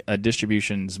of like a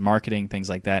distribution's marketing, things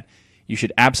like that, you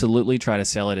should absolutely try to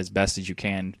sell it as best as you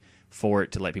can for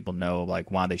it to let people know like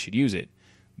why they should use it.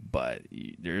 But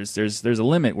there's a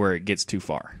limit where it gets too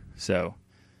far. So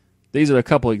these are a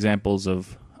couple examples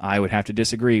of I would have to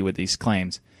disagree with these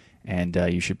claims, and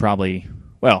you should probably,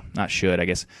 well, not should, I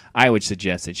guess. I would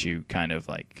suggest that you kind of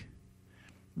like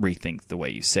rethink the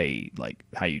way you say, like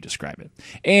how you describe it.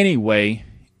 Anyway,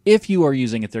 if you are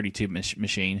using a 32-bit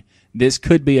machine, this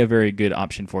could be a very good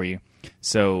option for you.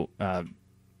 So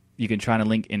you can try to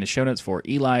link in the show notes for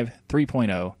Elive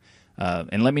 3.0,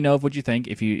 and let me know what you think.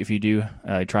 If you do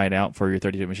try it out for your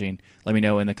 32-bit machine, let me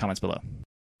know in the comments below.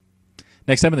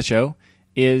 Next up in the show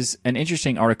is an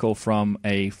interesting article from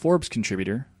a Forbes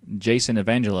contributor, Jason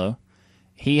Evangelo.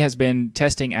 He has been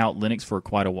testing out Linux for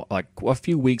quite a while, like a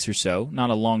few weeks or so,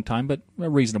 not a long time, but a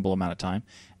reasonable amount of time.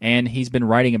 And he's been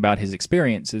writing about his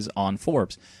experiences on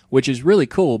Forbes, which is really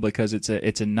cool because it's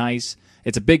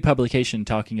a big publication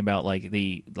talking about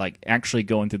actually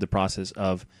going through the process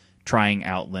of trying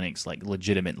out Linux like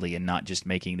legitimately and not just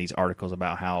making these articles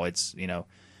about how it's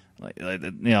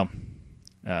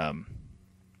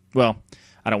well,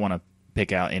 I don't want to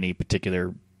pick out any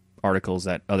particular articles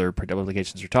that other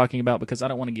publications are talking about because I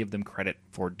don't want to give them credit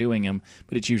for doing them,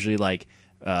 but it's usually like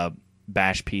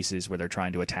bash pieces where they're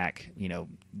trying to attack,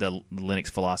 the Linux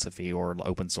philosophy or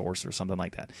open source or something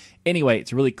like that. Anyway,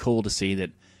 it's really cool to see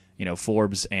that,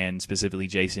 Forbes and specifically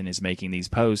Jason is making these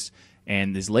posts,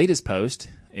 and his latest post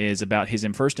is about his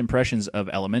first impressions of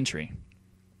Elementary.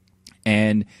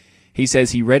 And he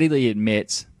says he readily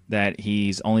admits that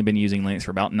he's only been using Linux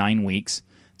for about 9 weeks,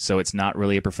 so it's not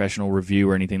really a professional review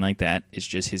or anything like that. It's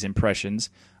just his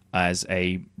impressions as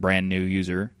a brand new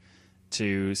user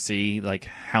to see like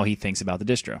how he thinks about the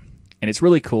distro. And it's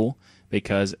really cool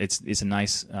because it's a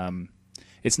nice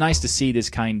it's nice to see this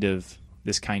kind of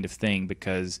thing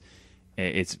because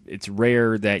it's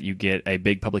rare that you get a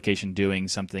big publication doing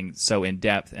something so in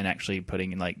depth and actually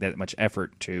putting in like that much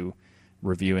effort to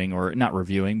reviewing, or not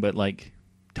reviewing, but like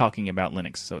talking about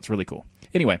Linux. So it's really cool.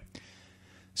 Anyway,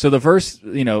 so the first,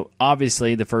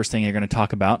 obviously the first thing you're going to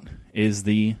talk about is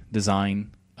the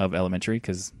design of Elementary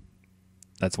because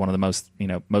that's one of the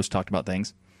most talked about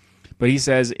things. But he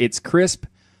says it's crisp,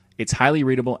 it's highly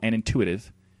readable and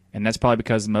intuitive, and that's probably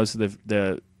because most of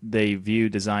they view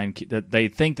design, they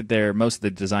think that most of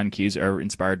the design cues are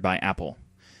inspired by Apple,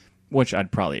 which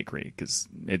I'd probably agree because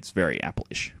it's very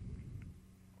Apple-ish.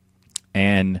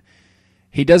 And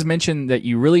he does mention that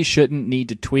you really shouldn't need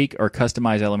to tweak or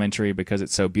customize Elementary because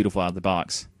it's so beautiful out of the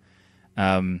box.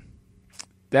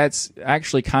 That's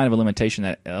actually kind of a limitation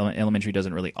that Elementary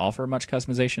doesn't really offer much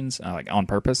customizations, like on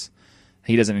purpose.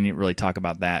 He doesn't even really talk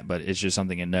about that, but it's just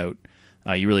something to note.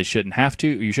 You really shouldn't have to,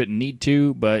 you shouldn't need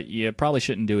to, but you probably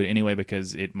shouldn't do it anyway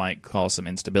because it might cause some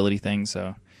instability things.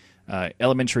 So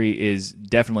Elementary is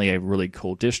definitely a really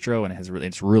cool distro and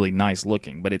it's really nice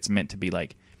looking, but it's meant to be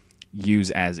like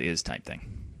use as is type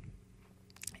thing.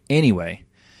 Anyway,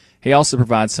 he also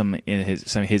provides some of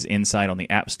his insight on the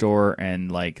App Store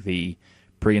and like the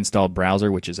pre-installed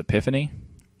browser, which is Epiphany.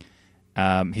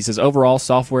 He says overall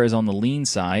software is on the lean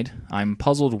side. I'm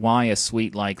puzzled why a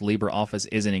suite like LibreOffice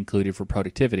isn't included for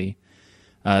productivity.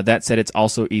 That said, it's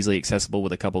also easily accessible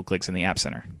with a couple clicks in the App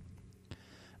Center.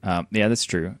 Yeah, that's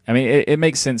true. I mean, it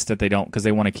makes sense that they don't, because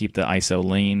they want to keep the ISO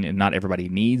lean, and not everybody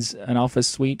needs an Office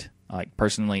suite. Like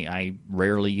personally, I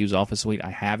rarely use Office Suite. I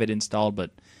have it installed, but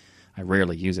I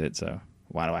rarely use it. So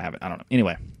why do I have it? I don't know.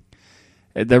 Anyway,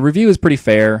 the review is pretty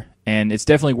fair, and it's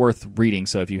definitely worth reading.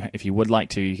 So if you would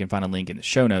like to, you can find a link in the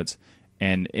show notes.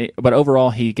 But overall,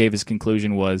 he gave his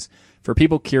conclusion was, for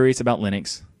people curious about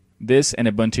Linux, this and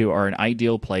Ubuntu are an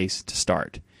ideal place to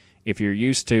start. If you're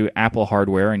used to Apple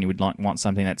hardware and you would want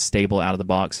something that's stable out of the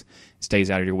box, stays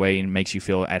out of your way, and makes you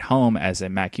feel at home as a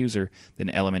Mac user,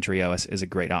 then Elementary OS is a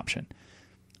great option.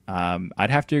 I'd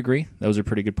have to agree. Those are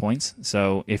pretty good points.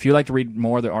 So if you'd like to read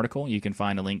more of the article, you can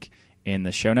find a link in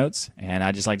the show notes. And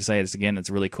I'd just like to say this again,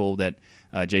 it's really cool that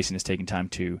Jason is taking time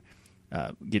to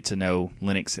get to know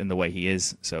Linux in the way he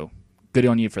is. So good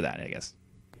on you for that, I guess.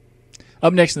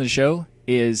 Up next in the show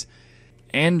is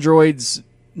Android's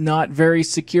not very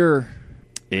secure.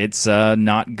 It's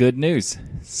not good news.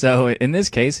 So in this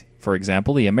case, for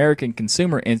example, the American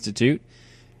Consumer Institute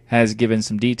has given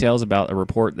some details about a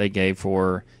report they gave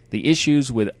for the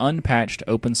issues with unpatched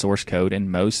open source code in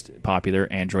most popular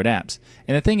Android apps.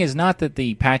 And the thing is not that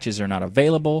the patches are not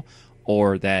available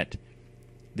or that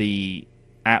the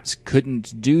apps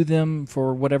couldn't do them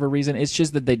for whatever reason. It's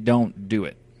just that they don't do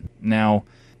it. Now,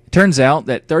 it turns out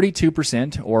that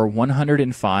 32%, or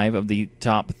 105 of the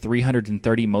top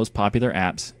 330 most popular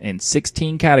apps in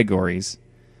 16 categories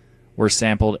were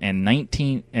sampled, and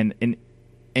 19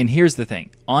 and here's the thing.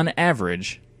 On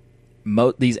average,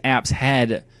 these apps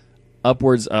had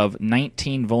upwards of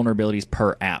 19 vulnerabilities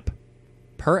per app.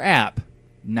 Per app,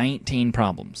 19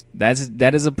 problems. That's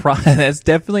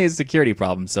definitely a security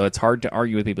problem, so it's hard to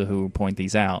argue with people who point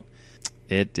these out.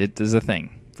 It is a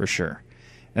thing, for sure.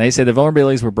 And they said the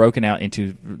vulnerabilities were broken out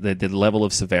into the level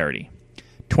of severity.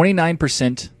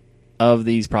 29% of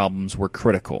these problems were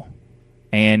critical,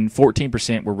 and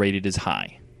 14% were rated as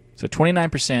high. So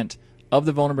 29% of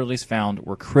the vulnerabilities found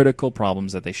were critical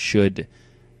problems that they should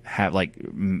have,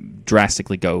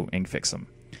 drastically go and fix them.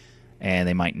 And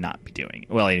they might not be doing it.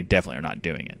 Well, they definitely are not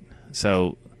doing it.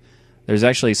 So there's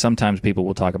actually sometimes people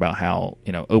will talk about how,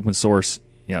 open source,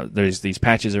 there's these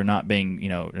patches are not being,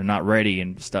 they're not ready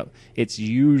and stuff. It's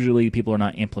usually people are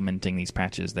not implementing these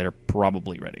patches that are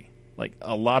probably ready. Like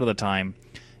a lot of the time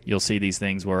you'll see these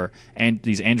things where, and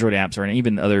these Android apps or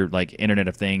even other like Internet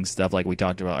of Things stuff like we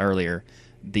talked about earlier,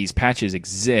 these patches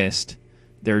exist.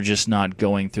 They're just not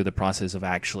going through the process of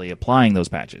actually applying those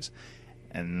patches.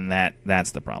 And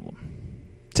that's the problem.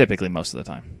 Typically most of the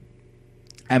time.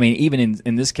 I mean, even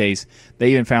in this case,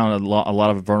 they even found a lot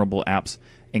of vulnerable apps,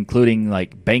 including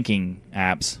like banking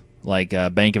apps, like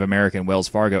Bank of America and Wells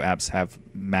Fargo apps have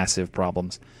massive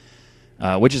problems,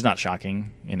 which is not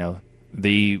shocking.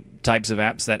 The types of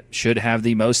apps that should have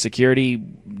the most security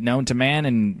known to man,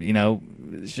 and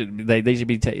they should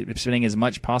be spending as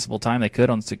much possible time they could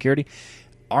on security,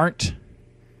 aren't.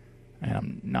 And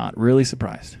I'm not really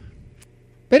surprised.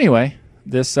 But anyway,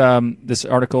 this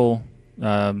article,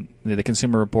 the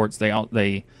Consumer Reports,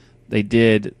 they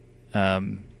did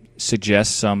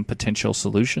suggest some potential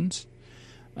solutions,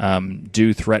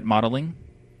 do threat modeling,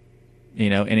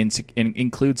 and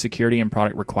include security and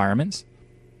product requirements.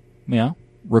 Yeah,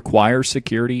 require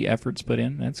security efforts put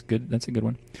in. That's good. That's a good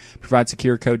one. Provide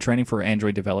secure code training for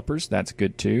Android developers. That's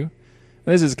good too.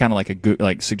 This is kind of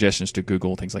like suggestions to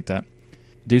Google, things like that.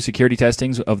 Do security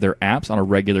testings of their apps on a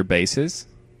regular basis.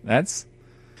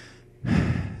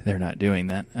 They're not doing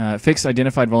that. Fix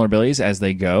identified vulnerabilities as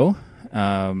they go.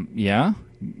 Yeah,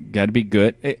 got to be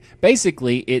good.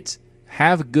 Basically, it's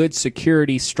have good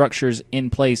security structures in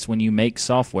place when you make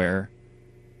software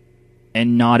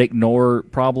and not ignore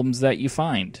problems that you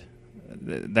find.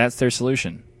 That's their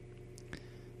solution.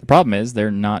 The problem is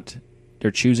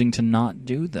they're choosing to not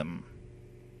do them.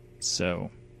 So,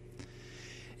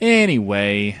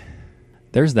 anyway,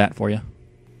 there's that for you.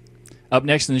 Up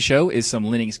next in the show is some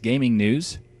Linux gaming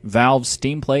news. Valve's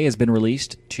Steam Play has been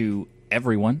released to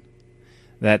everyone.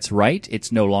 That's right.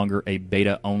 It's no longer a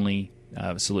beta-only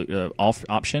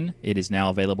option. It is now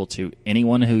available to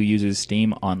anyone who uses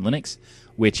Steam on Linux,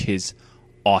 which is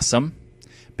awesome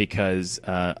because,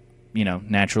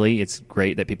 naturally it's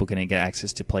great that people can get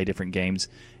access to play different games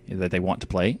that they want to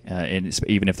play, and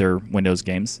even if they're Windows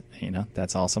games,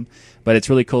 that's awesome. But it's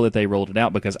really cool that they rolled it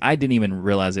out because I didn't even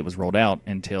realize it was rolled out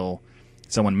until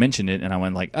someone mentioned it, and I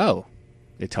went like, oh,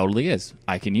 it totally is.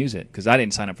 I can use it because I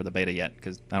didn't sign up for the beta yet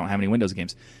because I don't have any Windows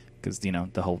games because,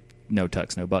 the whole no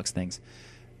tucks, no bucks things.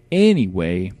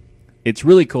 Anyway, it's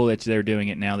really cool that they're doing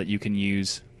it now that you can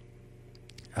use,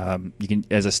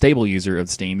 as a stable user of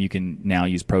Steam, you can now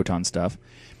use Proton stuff.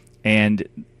 And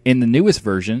in the newest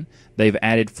version, they've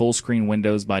added full screen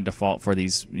windows by default for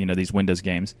these Windows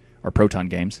games or Proton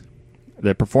games.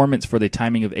 The performance for the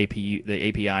timing of the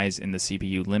APIs and the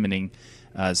CPU limiting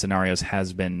scenarios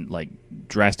has been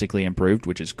drastically improved,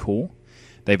 which is cool.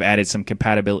 They've added some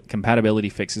compatibility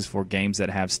fixes for games that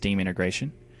have Steam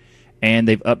integration, and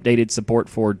they've updated support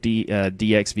for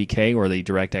DXVK or the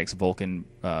DirectX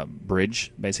Vulkan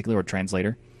bridge, basically, or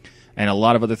translator, and a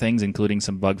lot of other things, including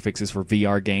some bug fixes for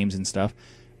VR games and stuff.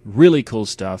 Really cool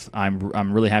stuff.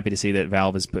 I'm really happy to see that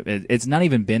Valve has put. It's not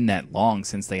even been that long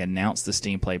since they announced the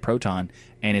Steam Play Proton,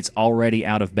 and it's already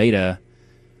out of beta.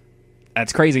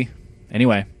 That's crazy.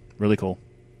 Anyway, really cool.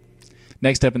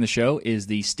 Next up in the show is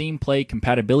the Steam Play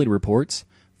compatibility reports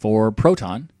for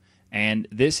Proton, and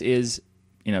this is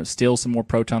still some more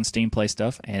Proton Steam Play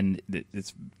stuff, and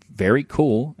it's very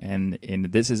cool. And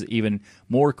this is even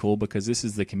more cool because this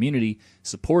is the community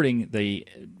supporting the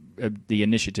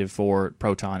initiative for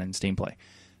Proton and Steam Play.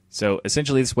 So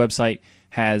essentially, this website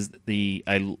has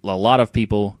a lot of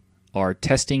people are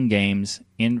testing games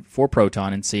for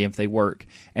Proton and see if they work,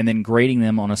 and then grading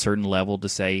them on a certain level to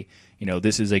say,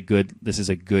 this is a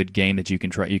good game that you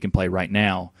can play right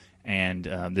now, and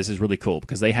this is really cool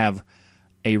because they have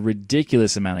a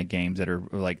ridiculous amount of games that are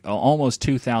almost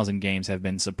 2,000 games have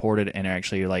been supported and are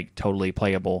actually totally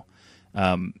playable,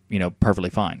 perfectly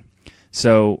fine.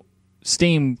 So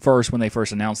Steam when they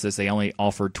first announced this, they only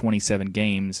offered 27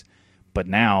 games, but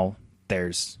now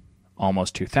there's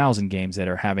almost 2,000 games that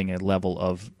are having a level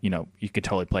of, you could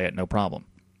totally play it, no problem.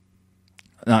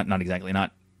 Not exactly,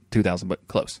 not 2,000, but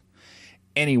close.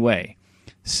 Anyway,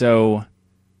 so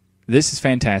this is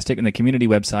fantastic. And the community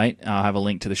website, I'll have a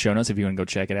link to the show notes if you want to go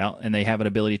check it out. And they have an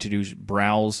ability to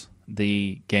browse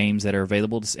the games that are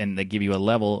available, and they give you a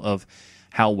level of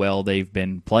how well they've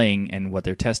been playing and what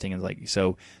they're testing is like.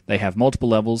 So they have multiple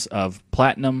levels of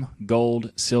platinum,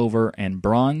 gold, silver, and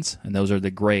bronze, and those are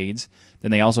the grades.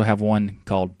 Then they also have one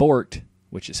called borked,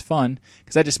 which is fun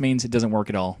because that just means it doesn't work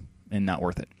at all and not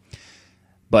worth it.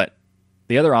 But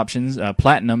the other options,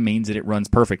 platinum means that it runs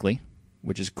perfectly,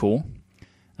 which is cool.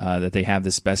 that they have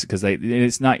this spec, because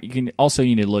it's not. You can also,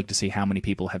 you need to look to see how many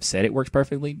people have said it works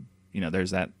perfectly.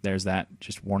 There's that.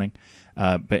 Just warning.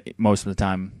 But most of the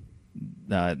time,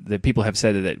 the people have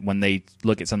said that when they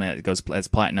look at something that goes as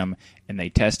platinum and they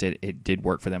test it, it did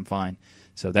work for them fine.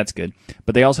 So that's good.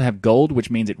 But they also have gold,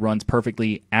 which means it runs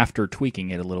perfectly after tweaking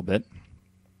it a little bit.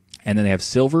 And then they have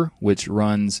silver, which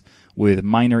runs with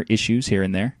minor issues here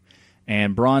and there.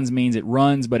 And bronze means it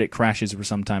runs, but it crashes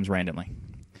sometimes randomly.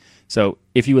 So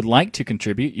if you would like to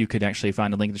contribute, you could actually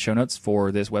find a link in the show notes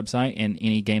for this website, and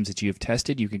any games that you have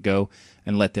tested, you could go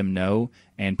and let them know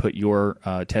and put your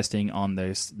testing on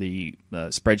the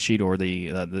spreadsheet, or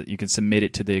you can submit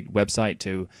it to the website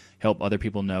to help other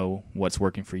people know what's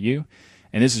working for you.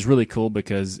 And this is really cool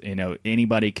because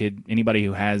anybody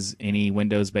who has any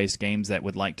Windows-based games that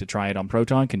would like to try it on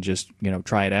Proton can just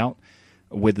try it out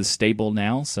with the stable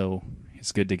now, so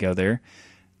it's good to go there.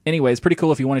 Anyway, it's pretty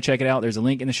cool. If you want to check it out, there's a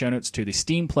link in the show notes to the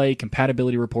Steam Play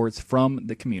compatibility reports from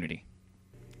the community.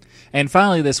 And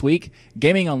finally this week,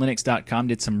 GamingOnLinux.com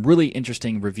did some really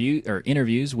interesting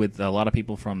interviews with a lot of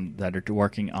people that are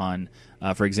working on,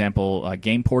 for example,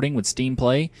 game porting with Steam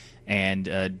Play, and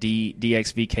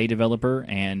DXVK developer,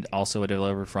 and also a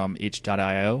developer from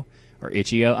itch.io or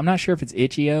itch.io. I'm not sure if it's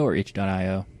itch.io or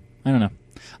itch.io. I don't know.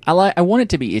 I want it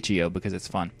to be itch.io because it's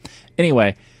fun.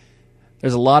 Anyway,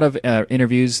 there's a lot of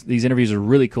interviews. These interviews are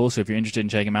really cool, so if you're interested in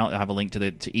checking them out, I'll have a link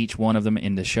to each one of them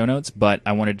in the show notes. But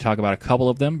I wanted to talk about a couple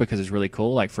of them because it's really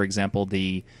cool. Like, for example,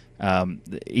 the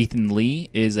Ethan Lee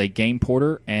is a game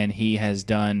porter, and he has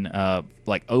done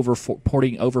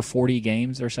porting over 40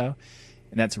 games or so,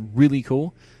 and that's really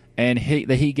cool. And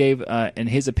he gave in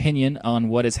his opinion on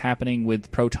what is happening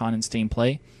with Proton and Steam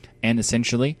Play, and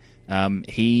essentially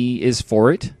he is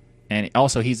for it. And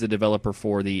also, he's the developer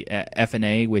for the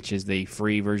FNA, which is the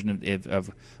free version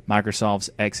of Microsoft's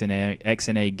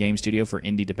XNA Game Studio for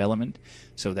indie development.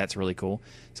 So that's really cool.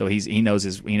 So he knows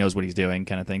what he's doing,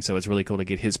 kind of thing. So it's really cool to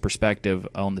get his perspective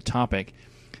on the topic.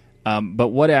 But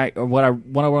what I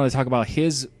want to talk about,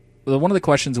 one of the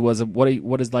questions was what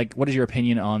is your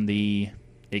opinion on the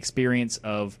experience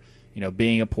of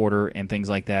being a porter and things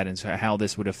like that, and so how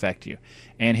this would affect you.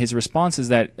 And his response is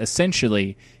that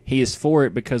essentially he is for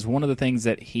it because one of the things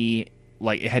that he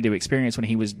had to experience when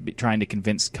he was trying to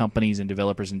convince companies and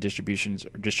developers and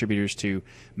distributors to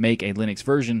make a Linux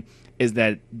version is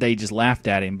that they just laughed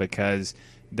at him because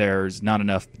there's not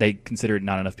enough. They considered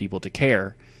not enough people to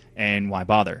care, and why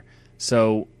bother?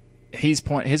 So his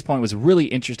point was really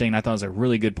interesting, and I thought it was a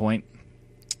really good point,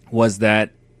 was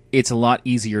that it's a lot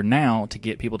easier now to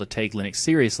get people to take Linux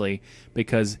seriously,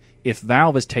 because if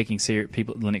Valve is taking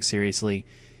Linux seriously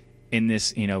in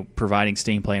this, providing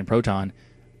Steam Play and Proton,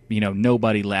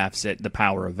 nobody laughs at the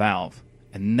power of Valve.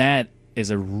 And that is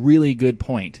a really good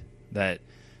point that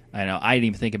I didn't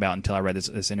even think about until I read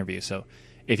this interview. So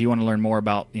if you want to learn more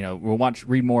about,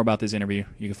 read more about this interview,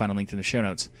 you can find a link in the show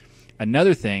notes.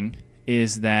 Another thing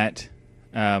is that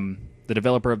the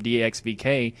developer of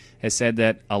DXVK has said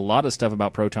that a lot of stuff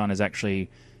about Proton has actually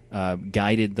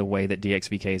guided the way that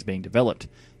DXVK is being developed.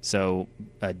 So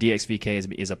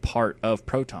DXVK is a part of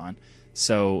Proton.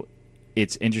 So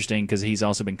it's interesting because he's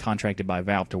also been contracted by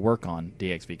Valve to work on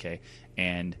DXVK.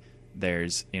 And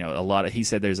there's a lot of, he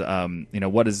said there's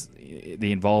what is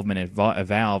the involvement of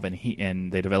Valve,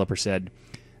 and the developer said,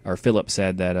 or Philip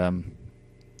said that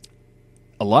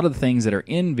a lot of the things that are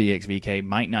in DXVK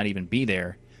might not even be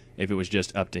there if it was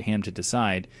just up to him to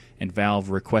decide, and Valve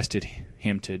requested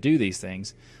him to do these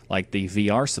things, like the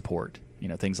VR support,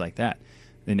 things like that.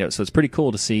 So it's pretty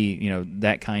cool to see,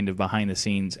 that kind of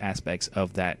behind-the-scenes aspects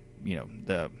of that,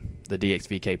 the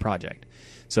DXVK project.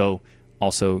 So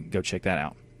also go check that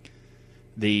out.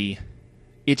 The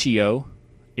itch.io,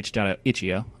 I'm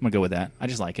going to go with that. I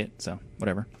just like it, so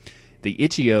whatever. The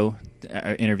itch.io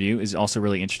interview is also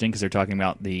really interesting because they're talking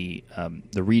about the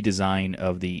redesign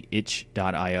of the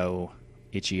itch.io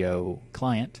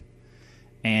client,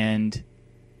 and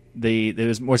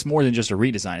there's more than just a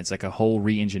redesign. It's like a whole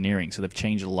re-engineering. So they've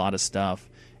changed a lot of stuff,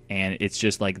 and it's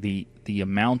just like the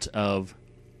amount of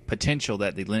potential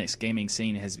that the Linux gaming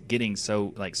scene is getting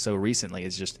so recently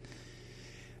is just.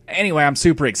 Anyway, I'm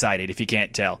super excited if you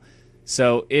can't tell.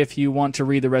 So if you want to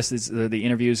read the rest of the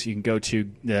interviews, you can go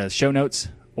to the show notes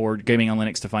or Gaming on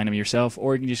Linux to find them yourself,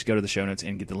 or you can just go to the show notes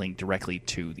and get the link directly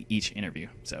to each interview.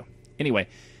 So anyway,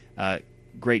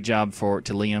 great job to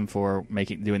Liam for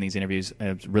doing these interviews.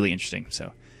 It's really interesting.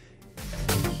 So.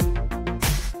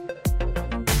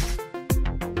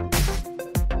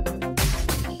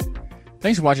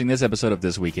 Thanks for watching this episode of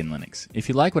This Week in Linux. If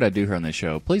you like what I do here on this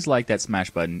show, please like that smash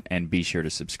button and be sure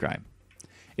to subscribe.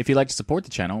 If you'd like to support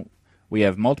the channel, We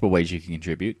have multiple ways you can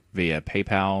contribute via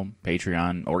PayPal,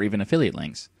 Patreon, or even affiliate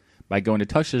links by going to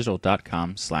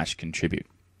tuxdigital.com/contribute.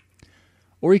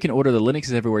 Or you can order the Linux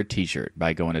is Everywhere t-shirt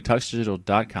by going to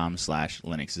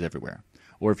tuxdigital.com/Linux is Everywhere.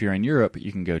 Or if you're in Europe,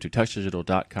 you can go to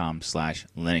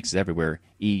tuxdigital.com/Linux is Everywhere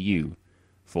EU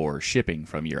for shipping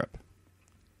from Europe.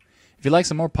 If you'd like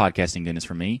some more podcasting goodness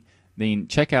from me, then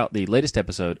check out the latest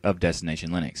episode of Destination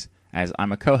Linux, as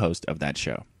I'm a co-host of that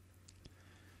show.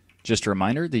 Just a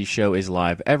reminder, the show is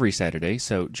live every Saturday,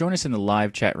 so join us in the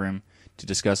live chat room to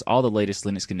discuss all the latest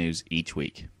Linux news each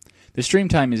week. The stream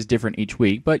time is different each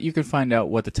week, but you can find out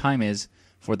what the time is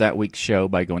for that week's show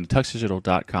by going to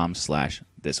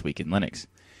tuxdigital.com/thisweekinlinux.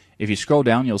 If you scroll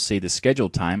down, you'll see the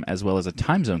scheduled time as well as a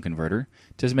time zone converter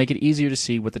to make it easier to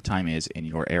see what the time is in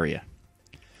your area.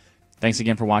 Thanks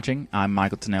again for watching. I'm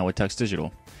Michael Tennell with Tux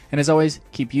Digital. And as always,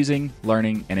 keep using,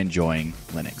 learning, and enjoying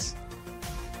Linux.